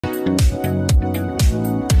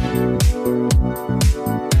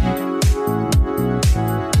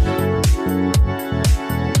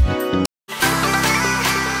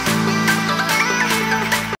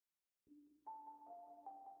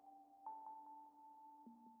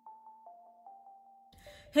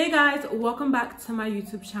Hey guys, welcome back to my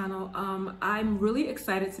YouTube channel. I'm really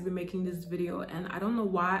excited to be making this video, and I don't know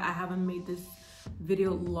why I haven't made this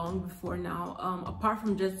video long before now. Apart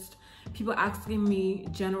from just people asking me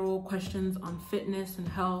general questions on fitness and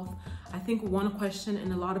health, I think one question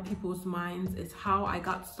in a lot of people's minds is how I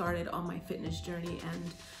got started on my fitness journey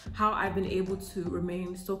and how I've been able to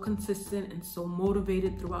remain so consistent and so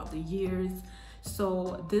motivated throughout the years.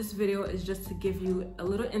 So this video is just to give you a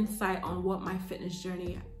little insight on what my fitness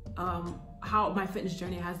journey, how my fitness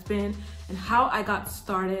journey has been and how I got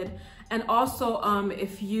started. And also,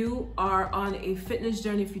 if you are on a fitness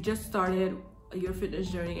journey, if you just started your fitness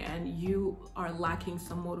journey and you are lacking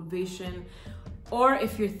some motivation, or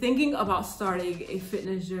if you're thinking about starting a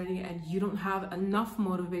fitness journey and you don't have enough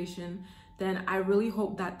motivation, then I really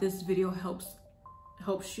hope that this video helps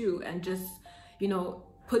you and just,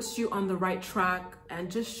 puts you on the right track and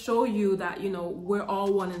just show you that, we're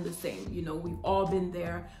all one and the same. We've all been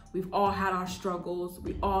there. We've all had our struggles.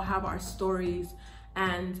 We all have our stories,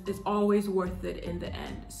 and it's always worth it in the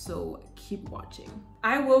end. So keep watching.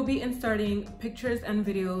 I will be inserting pictures and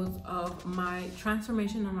videos of my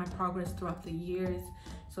transformation and my progress throughout the years,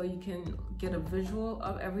 so you can get a visual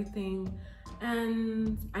of everything.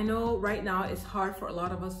 And I know right now it's hard for a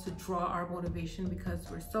lot of us to draw our motivation because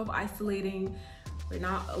we're self-isolating. We're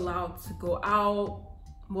not allowed to go out.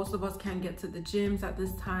 Most of us can't get to the gyms at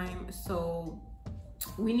this time. So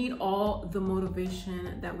we need all the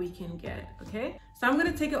motivation that we can get, okay? So I'm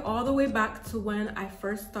gonna take it all the way back to when I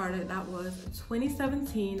first started. That was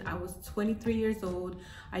 2017. I was 23 years old.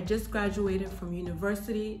 I just graduated from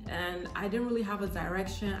university and I didn't really have a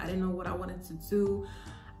direction. I didn't know what I wanted to do.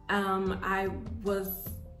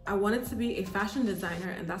 I wanted to be a fashion designer,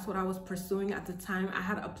 and that's what I was pursuing at the time. I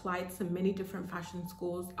had applied to many different fashion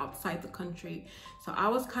schools outside the country. So I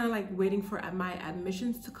was kind of like waiting for my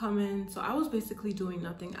admissions to come in. So I was basically doing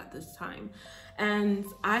nothing at this time. And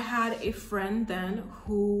I had a friend then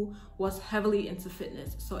who was heavily into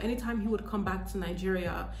fitness. So anytime he would come back to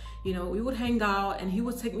Nigeria, we would hang out and he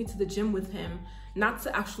would take me to the gym with him, not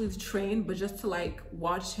to actually train, but just to like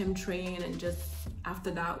watch him train, and just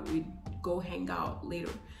after that we'd go hang out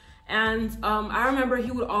later. And I remember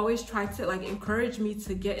he would always try to like encourage me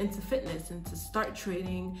to get into fitness and to start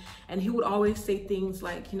training. And he would always say things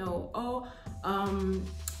like, you're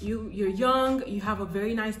young, you have a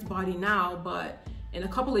very nice body now, but in a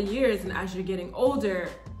couple of years and as you're getting older,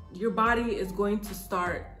 your body is going to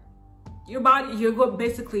start, you're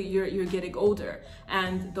getting older.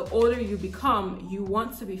 And the older you become, you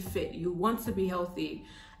want to be fit, you want to be healthy.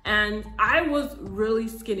 And I was really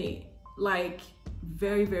skinny, like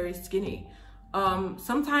very, very skinny.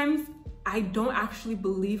 Sometimes I don't actually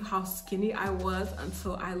believe how skinny I was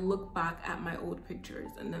until I look back at my old pictures,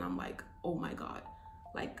 and then I'm like, oh my God,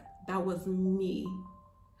 like that was me,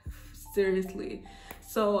 seriously.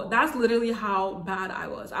 So that's literally how bad I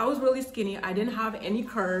was. I was really skinny. I didn't have any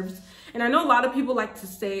curves. And I know a lot of people like to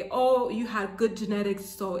say, oh, you had good genetics,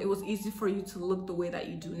 so it was easy for you to look the way that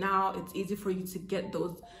you do now. It's easy for you to get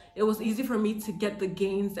it was easy for me to get the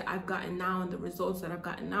gains that I've gotten now and the results that I've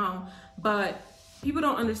gotten now. But people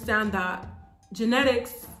don't understand that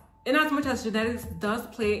genetics, in as much as genetics does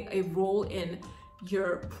play a role in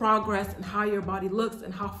your progress and how your body looks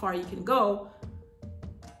and how far you can go,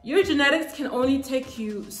 your genetics can only take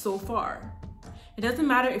you so far. It doesn't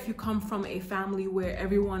matter if you come from a family where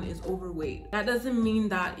everyone is overweight. That doesn't mean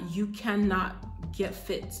that you cannot get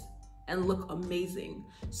fit and look amazing.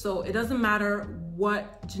 So it doesn't matter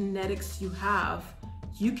what genetics you have,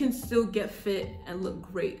 you can still get fit and look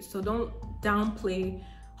great. So don't downplay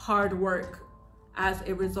hard work as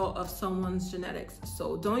a result of someone's genetics.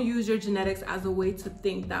 So don't use your genetics as a way to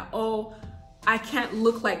think that, oh, I can't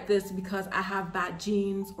look like this because I have bad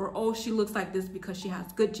genes, or oh, she looks like this because she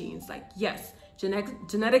has good genes. Like, yes,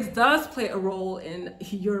 genetics does play a role in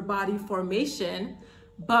your body formation,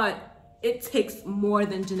 but it takes more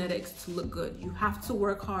than genetics to look good. You have to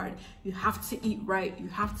work hard, you have to eat right, you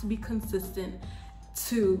have to be consistent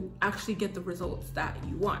to actually get the results that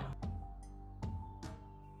you want.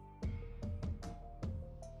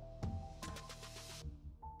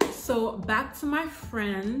 So back to my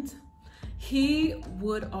friend. He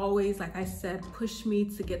would always, like I said, push me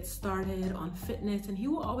to get started on fitness, and he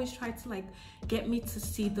will always try to like get me to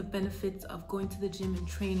see the benefits of going to the gym and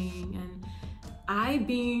training. And I,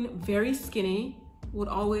 being very skinny, would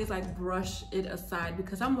always like brush it aside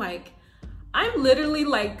because I'm literally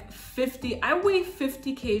like 50, I weigh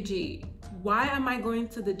 50 kg. Why am I going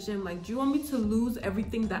to the gym? Like, do you want me to lose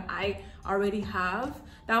everything that I already have?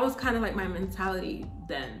 That was kind of like my mentality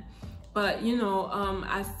then. But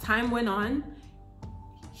as time went on,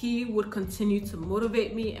 he would continue to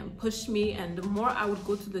motivate me and push me. And the more I would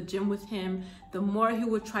go to the gym with him, the more he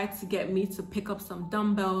would try to get me to pick up some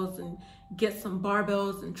dumbbells and get some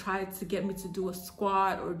barbells and try to get me to do a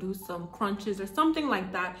squat or do some crunches or something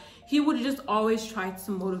like that. He would just always try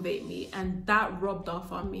to motivate me, and that rubbed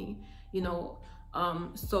off on me, you know.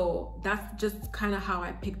 So that's just kind of how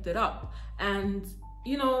I picked it up. And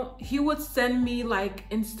you know, he would send me like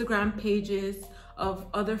Instagram pages of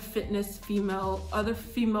other female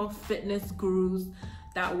fitness gurus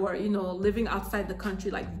that were, you know, living outside the country,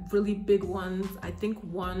 like really big ones. I think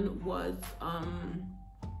one was,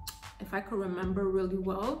 if I could remember really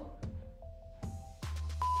well.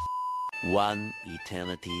 One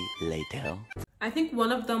eternity later. I think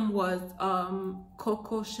one of them was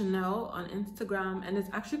Coco Chanel on Instagram, and it's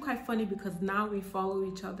actually quite funny because now we follow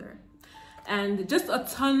each other. And just a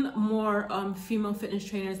ton more female fitness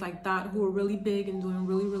trainers like that who are really big and doing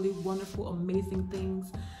really, really wonderful, amazing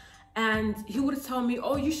things. And he would tell me,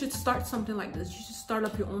 oh, you should start something like this. You should start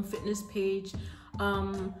up your own fitness page.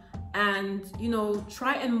 And, you know,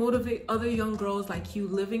 try and motivate other young girls like you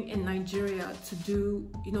living in Nigeria to do,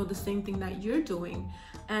 you know, the same thing that you're doing.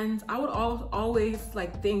 And I would always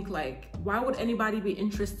like think like, why would anybody be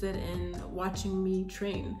interested in watching me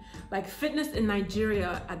train? Like fitness in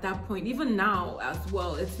Nigeria at that point, even now as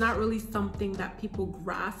well, it's not really something that people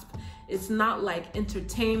grasp. It's not like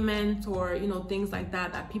entertainment or, you know, things like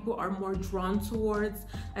that that people are more drawn towards.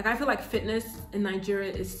 Like I feel like fitness in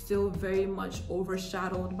Nigeria is still very much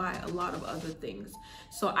overshadowed by a lot of other things.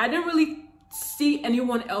 So I didn't really see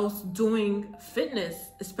anyone else doing fitness,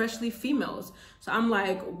 especially females. So I'm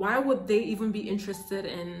like, why would they even be interested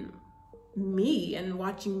in me and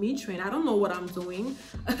watching me train? I don't know what I'm doing.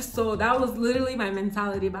 So that was literally my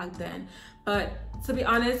mentality back then. But to be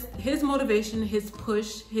honest, his motivation, his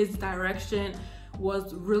push, his direction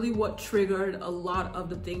was really what triggered a lot of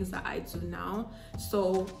the things that I do now.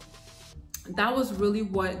 So that was really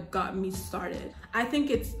what got me started. I think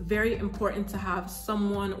it's very important to have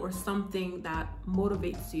someone or something that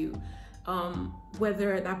motivates you,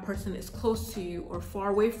 whether that person is close to you or far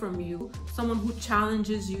away from you, someone who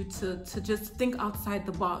challenges you to just think outside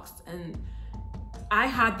the box. And I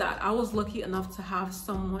had that. I was lucky enough to have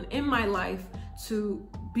someone in my life to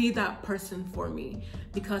be that person for me,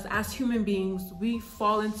 because as human beings, we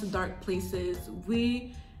fall into dark places.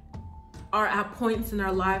 We are at points in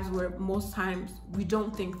our lives where most times we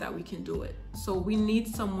don't think that we can do it. So we need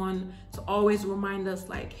someone to always remind us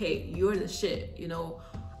like, hey, you're the shit, you know.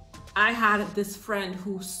 I had this friend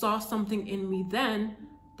who saw something in me then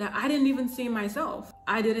that I didn't even see myself.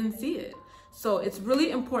 I didn't see it. So it's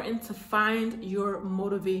really important to find your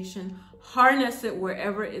motivation, harness it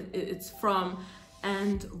wherever it's from,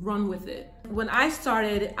 and run with it. When I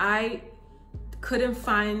started, I couldn't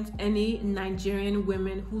find any Nigerian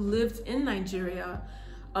women who lived in Nigeria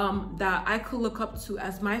that I could look up to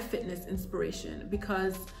as my fitness inspiration,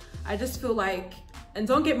 because I just feel like, and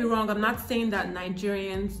don't get me wrong, I'm not saying that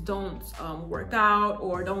Nigerians don't work out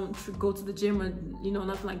or don't go to the gym or, you know,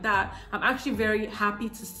 nothing like that. I'm actually very happy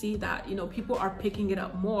to see that, you know, people are picking it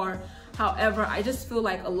up more. However, I just feel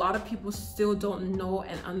like a lot of people still don't know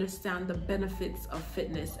and understand the benefits of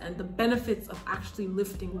fitness and the benefits of actually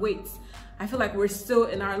lifting weights. I feel like we're still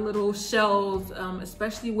in our little shells,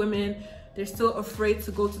 especially women. They're still afraid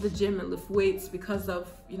to go to the gym and lift weights because of,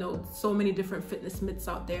 you know, so many different fitness myths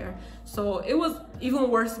out there. So it was even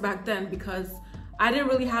worse back then because I didn't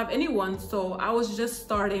really have anyone. So I was just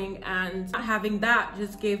starting, and having that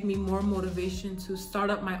just gave me more motivation to start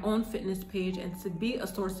up my own fitness page and to be a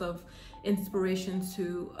source of inspiration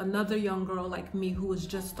to another young girl like me who was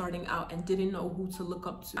just starting out and didn't know who to look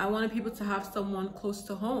up to. I wanted people to have someone close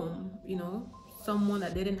to home, you know, someone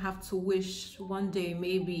that they didn't have to wish one day,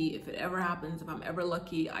 maybe if it ever happens, if I'm ever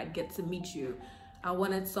lucky, I'd get to meet you. I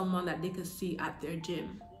wanted someone that they could see at their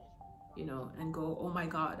gym, you know, and go, oh my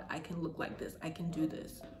God, I can look like this, I can do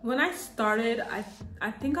this. When I started,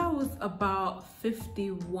 I think I was about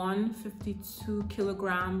 51, 52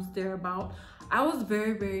 kilograms, thereabout. I was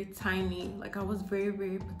very, very tiny, like I was very,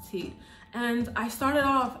 very petite. And I started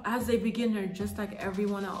off as a beginner, just like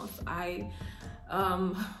everyone else.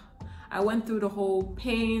 I went through the whole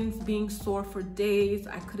pains, being sore for days.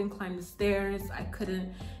 I couldn't climb the stairs. I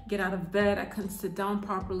couldn't get out of bed. I couldn't sit down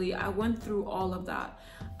properly. I went through all of that.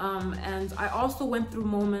 And I also went through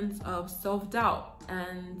moments of self-doubt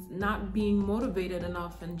and not being motivated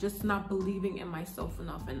enough and just not believing in myself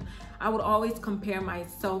enough. And I would always compare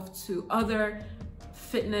myself to other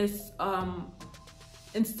fitness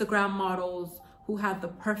Instagram models who had the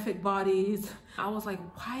perfect bodies. I was like,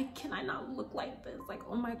 why can I not look like this? Like,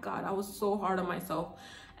 oh my God, I was so hard on myself.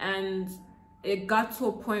 And it got to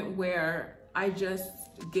a point where I just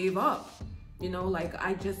gave up, you know, like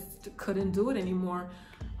I just couldn't do it anymore.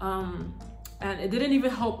 And it didn't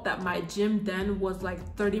even help that my gym then was like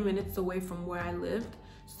 30 minutes away from where I lived.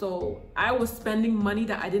 So I was spending money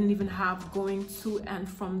that I didn't even have going to and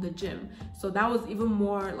from the gym. So that was even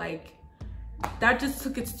more like, that just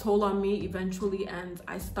took its toll on me eventually, and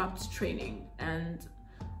I stopped training. And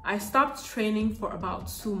I stopped training for about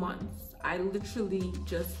 2 months. I literally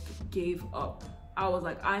just gave up. I was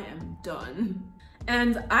like, I am done.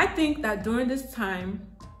 And I think that during this time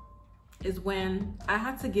is when I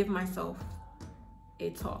had to give myself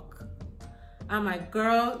a talk. I'm like,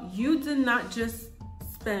 girl, you did not just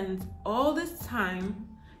spend all this time,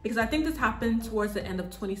 because I think this happened towards the end of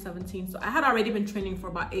 2017. So I had already been training for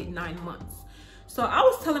about 8-9 months. So I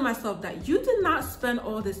was telling myself that you did not spend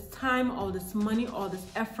all this time, all this money, all this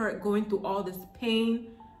effort, going through all this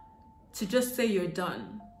pain to just say you're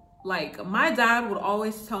done. Like my dad would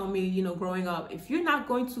always tell me, you know, growing up, if you're not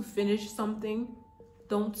going to finish something,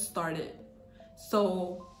 don't start it.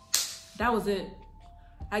 So that was it.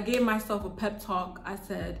 I gave myself a pep talk. I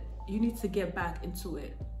said, you need to get back into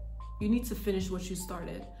it. You need to finish what you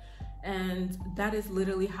started. And that is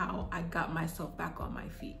literally how I got myself back on my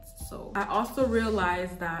feet. So I also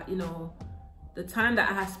realized that, you know, the time that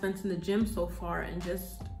I had spent in the gym so far and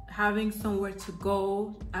just having somewhere to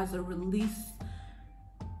go as a release,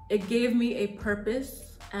 it gave me a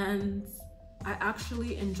purpose, and I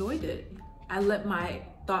actually enjoyed it. I let my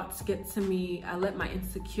thoughts get to me. I let my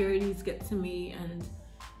insecurities get to me, and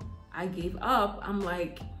I gave up. I'm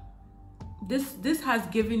like, this has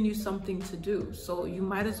given you something to do, so you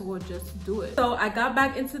might as well just do it. So I got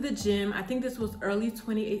back into the gym. I think this was early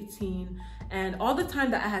 2018, and all the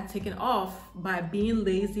time that I had taken off by being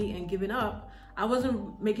lazy and giving up, I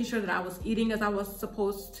wasn't making sure that I was eating as I was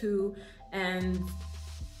supposed to, and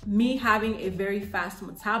me having a very fast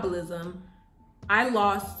metabolism, I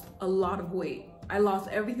lost a lot of weight. I lost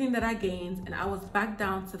everything that I gained, and I was back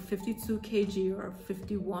down to 52 kg or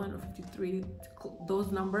 51 or 53,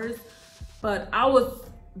 those numbers. But I was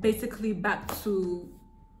basically back to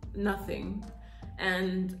nothing,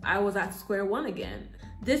 and I was at square one again.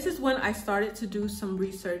 This is when I started to do some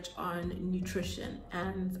research on nutrition,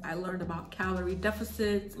 and I learned about calorie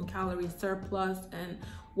deficits and calorie surplus and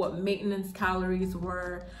what maintenance calories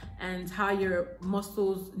were, and how your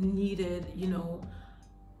muscles needed, you know,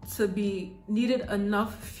 needed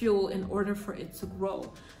enough fuel in order for it to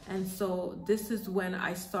grow. And so this is when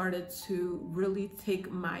I started to really take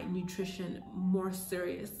my nutrition more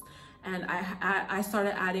serious, and I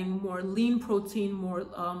started adding more lean protein, more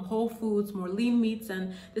whole foods, more lean meats,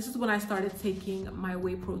 and this is when I started taking my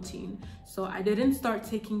whey protein. So I didn't start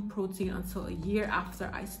taking protein until a year after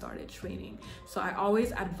I started training. So I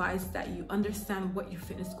always advise that you understand what your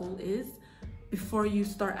fitness goal is before you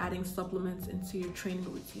start adding supplements into your training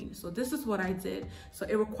routine. So this is what I did. So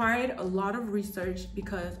it required a lot of research,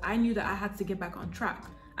 because I knew that I had to get back on track.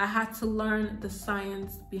 I had to learn the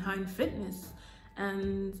science behind fitness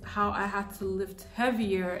and how I had to lift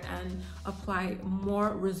heavier and apply more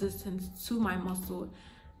resistance to my muscle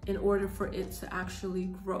in order for it to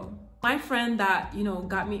actually grow. My friend that, you know,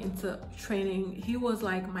 got me into training, he was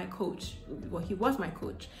like my coach. Well, he was my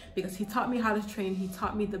coach, because he taught me how to train. He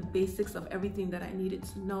taught me the basics of everything that I needed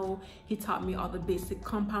to know. He taught me all the basic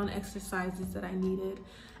compound exercises that I needed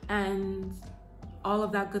and all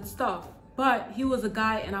of that good stuff. But he was a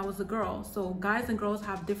guy and I was a girl. So guys and girls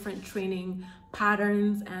have different training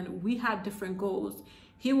patterns, and we had different goals.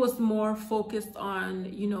 He was more focused on,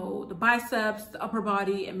 you know, the biceps, the upper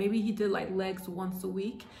body, and maybe he did like legs once a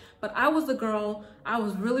week. But I was a girl. I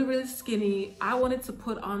was really, really skinny. I wanted to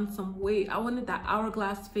put on some weight. I wanted that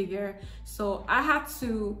hourglass figure. So I had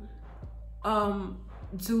to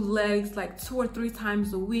do legs like 2 or 3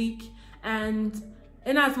 times a week. And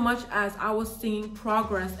in as much as I was seeing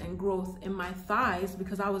progress and growth in my thighs,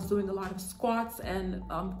 because I was doing a lot of squats and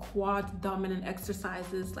quad dominant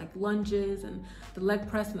exercises like lunges and the leg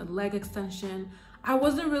press and the leg extension, I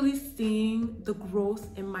wasn't really seeing the growth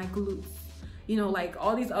in my glutes. You know, like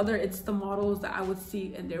all these other Insta models that I would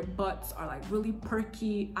see, and their butts are like really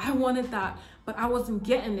perky. I wanted that, but I wasn't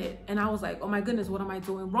getting it. And I was like, oh my goodness, what am I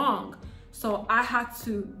doing wrong? So I had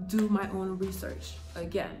to do my own research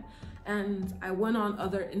again. And I went on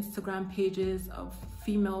other Instagram pages of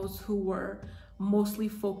females who were mostly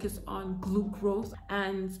focused on glute growth,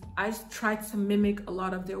 and I tried to mimic a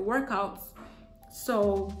lot of their workouts.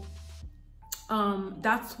 So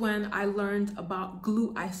that's when I learned about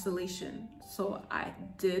glute isolation. So I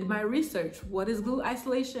did my research. What is glute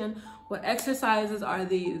isolation? What exercises are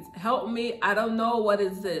these? Help me, I don't know, what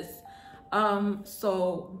is this?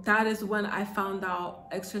 So that is when I found out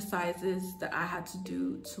exercises that I had to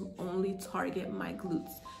do to only target my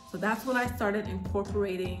glutes. So that's when I started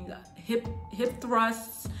incorporating hip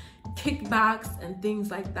thrusts, kickbacks, and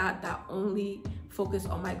things like that that only focus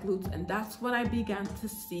on my glutes. And that's when I began to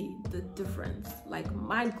see the difference. Like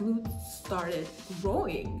my glutes started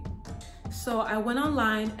growing. So I went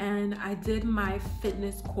online and I did my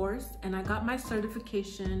fitness course and I got my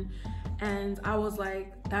certification, and I was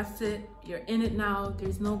like, that's it, you're in it now,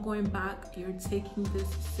 there's no going back, you're taking this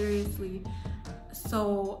seriously.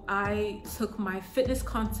 So I took my fitness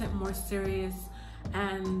content more serious,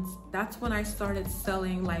 and that's when I started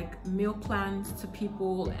selling like meal plans to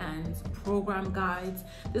people and program guides.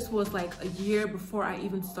 This was like a year before I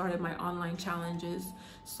even started my online challenges.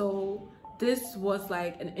 So this was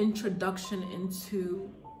like an introduction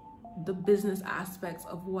into the business aspects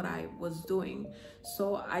of what I was doing.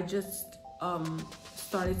 So I just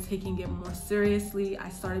started taking it more seriously. I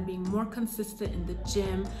started being more consistent in the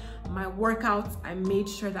gym. My workouts, I made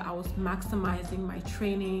sure that I was maximizing my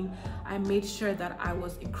training. I made sure that I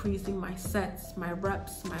was increasing my sets, my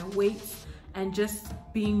reps, my weights, and just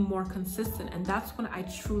being more consistent. And that's when I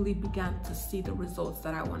truly began to see the results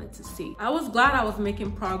that I wanted to see. I was glad I was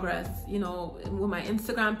making progress. You know, with my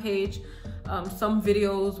Instagram page, some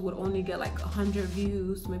videos would only get like 100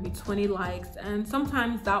 views, maybe 20 likes. And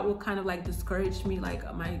sometimes that will kind of like discourage me, like,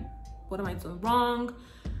 what am I doing wrong?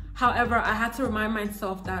 However, I had to remind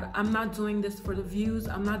myself that I'm not doing this for the views.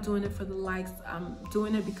 I'm not doing it for the likes. I'm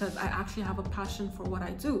doing it because I actually have a passion for what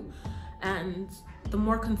I do. And the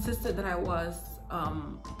more consistent that I was,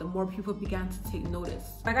 the more people began to take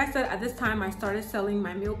notice. Like I said, at this time, I started selling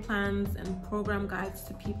my meal plans and program guides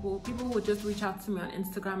to people. People would just reach out to me on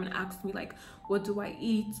Instagram and ask me like, what do I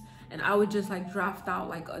eat? And I would just like draft out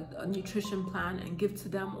like a nutrition plan and give to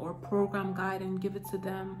them, or a program guide and give it to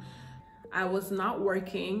them. I was not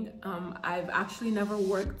working. I've actually never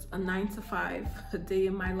worked a 9-to-5 a day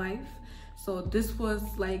in my life. So this was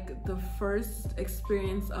like the first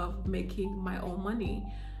experience of making my own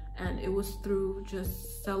money. And it was through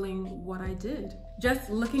just selling what I did. Just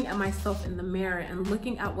looking at myself in the mirror and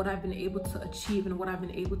looking at what I've been able to achieve and what I've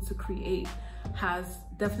been able to create has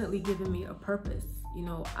definitely given me a purpose. You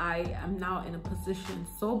know, I am now in a position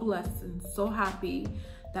so blessed and so happy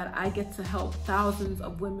that I get to help thousands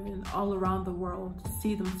of women all around the world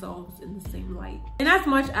see themselves in the same light. And as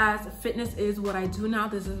much as fitness is what I do now,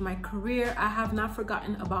 this is my career, I have not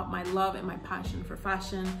forgotten about my love and my passion for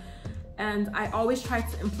fashion. And I always try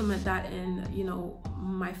to implement that in, you know,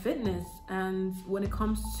 my fitness. And when it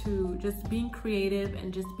comes to just being creative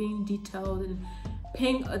and just being detailed and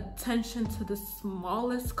paying attention to the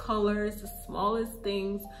smallest colors, the smallest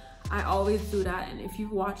things, I always do that. And if you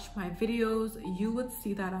watch my videos, you would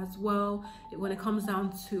see that as well. When it comes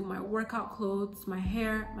down to my workout clothes, my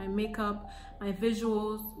hair, my makeup, my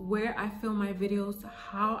visuals, where I film my videos,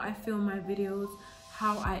 how I film my videos,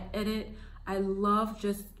 how I edit, I love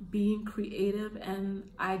just being creative, and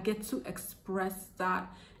I get to express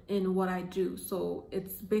that in what I do. So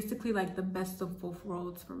it's basically like the best of both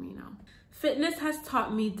worlds for me now. Fitness has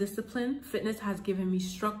taught me discipline. Fitness has given me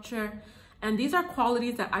structure. And these are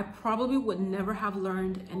qualities that I probably would never have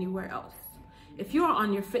learned anywhere else. If you are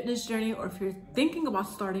on your fitness journey, or if you're thinking about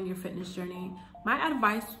starting your fitness journey, my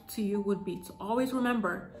advice to you would be to always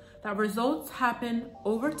remember that results happen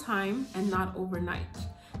over time and not overnight.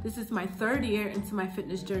 This is my 3rd year into my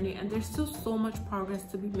fitness journey, and there's still so much progress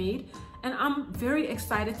to be made. And I'm very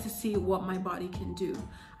excited to see what my body can do.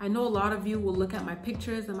 I know a lot of you will look at my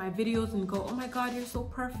pictures and my videos and go, oh my God, you're so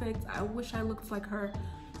perfect. I wish I looked like her.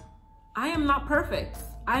 I am not perfect.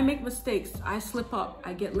 I make mistakes. I slip up.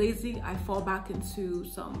 I get lazy. I fall back into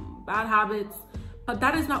some bad habits. But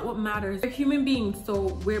that is not what matters. We're human beings,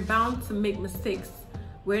 so we're bound to make mistakes.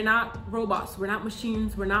 We're not robots. We're not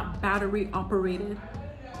machines. We're not battery operated.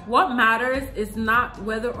 What matters is not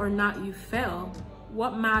whether or not you fail.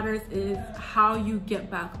 What matters is how you get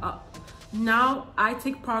back up. Now, I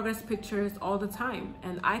take progress pictures all the time,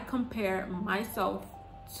 and I compare myself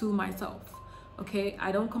to myself. Okay,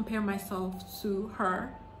 I don't compare myself to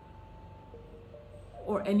her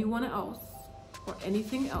or anyone else or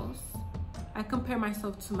anything else. I compare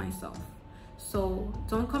myself to myself. So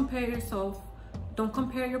don't compare yourself. Don't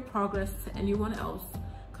compare your progress to anyone else.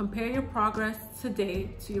 Compare your progress today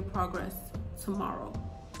to your progress tomorrow,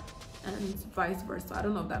 and vice versa. I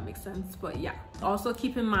don't know if that makes sense, but yeah. Also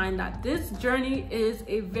keep in mind that this journey is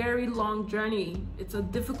a very long journey. It's a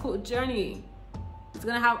difficult journey. It's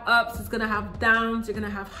gonna have ups, it's gonna have downs, you're gonna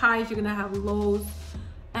have highs, you're gonna have lows.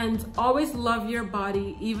 And always love your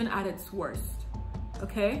body even at its worst,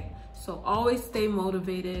 okay? So always stay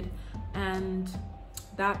motivated. And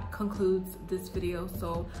that concludes this video.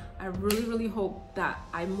 So I really hope that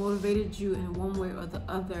I motivated you in one way or the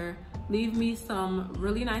other. Leave me some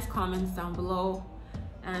really nice comments down below,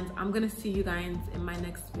 and I'm gonna see you guys in my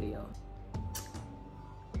next video.